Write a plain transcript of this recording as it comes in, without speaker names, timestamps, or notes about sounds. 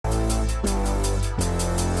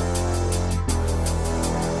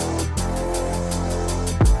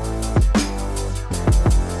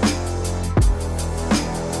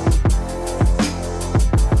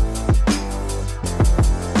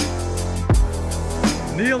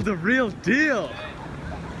Neal, the real deal.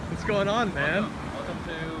 What's going on, man? Welcome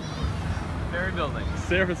to Ferry Building.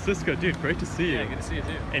 San Francisco, dude, great to see you. Yeah, good to see you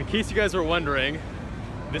too. In case you guys were wondering,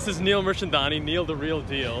 this is Neal Mirchandani, Neal, the real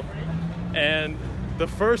deal. And the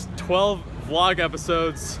first 12 vlog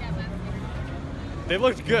episodes, they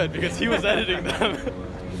looked good because he was editing them.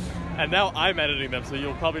 And now I'm editing them, so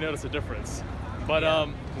you'll probably notice a difference. But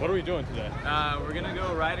what are we doing today? We're gonna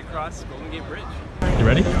go ride across Golden Gate Bridge. You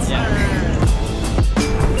ready? Yeah.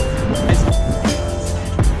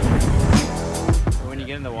 When you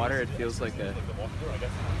get in the water, it feels like a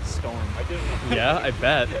storm. Yeah, I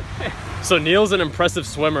bet. So Neal's an impressive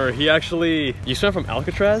swimmer. You swam from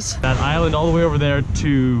Alcatraz? That island all the way over there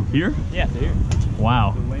to here? Yeah, to here.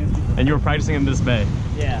 Wow. And you were practicing in this bay?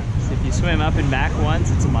 Yeah, so if you swim up and back once,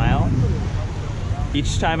 it's a mile.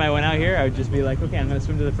 Each time I went out here, I would just be like, okay, I'm gonna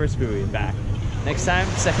swim to the first buoy and back. Next time,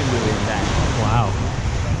 second buoy and back. Wow.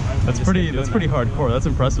 That's pretty hardcore. That's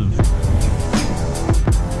impressive.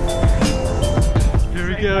 Here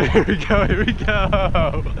we go, here we go, here we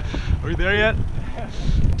go. Are we there yet?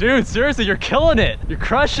 Dude, seriously, you're killing it. You're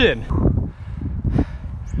crushing.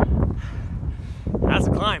 That's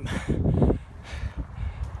a climb.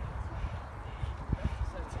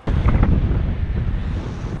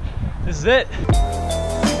 This is it.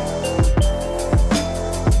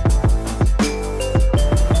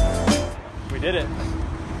 We did it.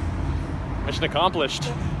 Mission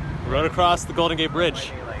accomplished. We rode across the Golden Gate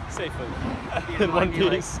Bridge. Safely. In one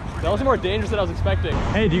piece. That was more dangerous than I was expecting.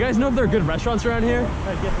 Hey, do you guys know if there are good restaurants around here?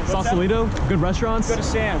 Sausalito? Good restaurants? Go to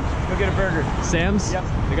Sam's. Go get a burger. Sam's? Yep.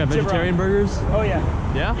 They got vegetarian burgers? Oh yeah.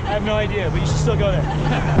 Yeah? I have no idea, but you should still go there.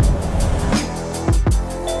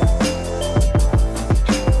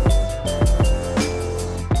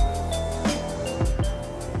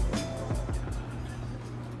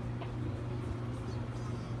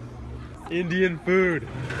 Indian food.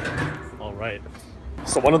 All right.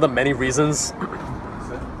 So one of the many reasons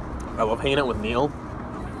I love hanging out with Neal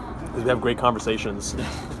is we have great conversations.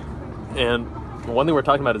 And one thing we're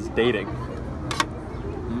talking about is dating.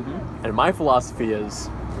 And my philosophy is,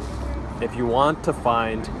 if you want to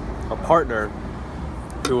find a partner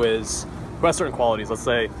who has certain qualities, let's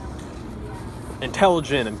say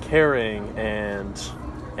intelligent and caring and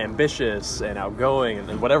ambitious and outgoing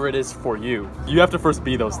and whatever it is for you, you have to first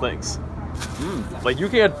be those things. Like, you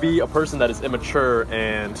can't be a person that is immature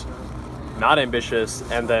and not ambitious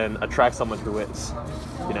and then attract someone who is,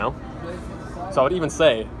 you know? So I would even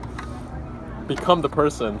say, become the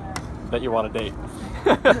person that you want to date.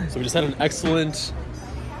 So we just had an excellent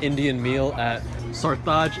Indian meal at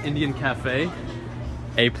Sartaj Indian Cafe.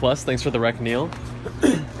 A+, thanks for the rec, Neal.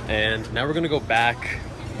 And now we're gonna go back.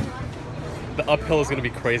 The uphill is gonna be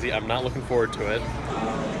crazy. I'm not looking forward to it.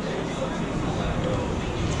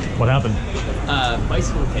 What happened?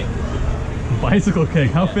 Bicycle kick. Bicycle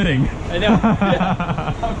kick, how fitting. I know.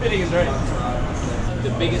 Yeah. How fitting is right.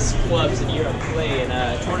 The biggest clubs in Europe play in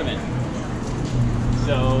a tournament.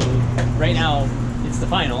 So right now it's the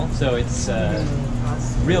final. So it's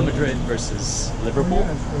Real Madrid versus Liverpool,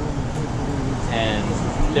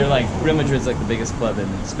 and they're like, Real Madrid's like the biggest club in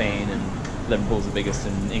Spain, and Liverpool's the biggest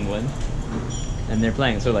in England, and they're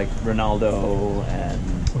playing. So like Ronaldo and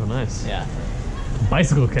oh, nice. Yeah.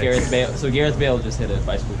 Bicycle kick. Gareth Bale. So Gareth Bale just hit a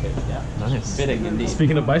bicycle kick. Yeah. Nice. Fitting indeed.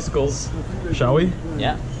 Speaking of bicycles, shall we?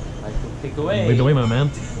 Yeah. Bicycle kick away. Lead the way, my man.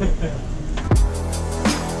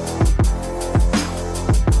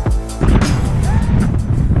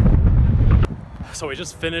 So we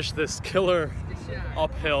just finished this killer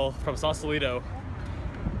uphill from Sausalito,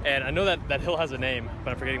 and I know that hill has a name,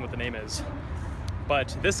 but I'm forgetting what the name is.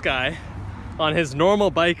 But this guy, on his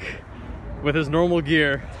normal bike with his normal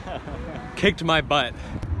gear, kicked my butt.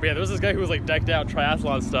 But yeah, there was this guy who was like decked out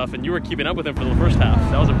triathlon stuff, and you were keeping up with him for the first half.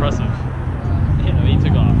 That was impressive. You know, he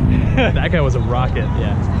took off. That guy was a rocket.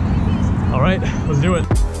 Yeah. All right, let's do it.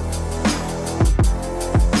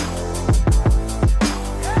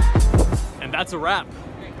 And that's a wrap.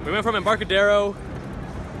 We went from Embarcadero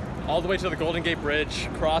all the way to the Golden Gate Bridge,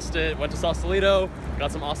 crossed it, went to Sausalito,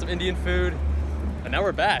 got some awesome Indian food, and now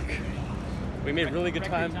we're back. We made really good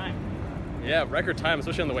time. Yeah, record time,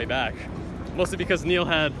 especially on the way back. Mostly because Neal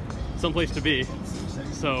had someplace to be.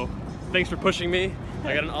 So thanks for pushing me.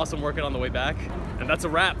 I got an awesome workout on the way back. And that's a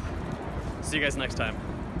wrap. See you guys next time.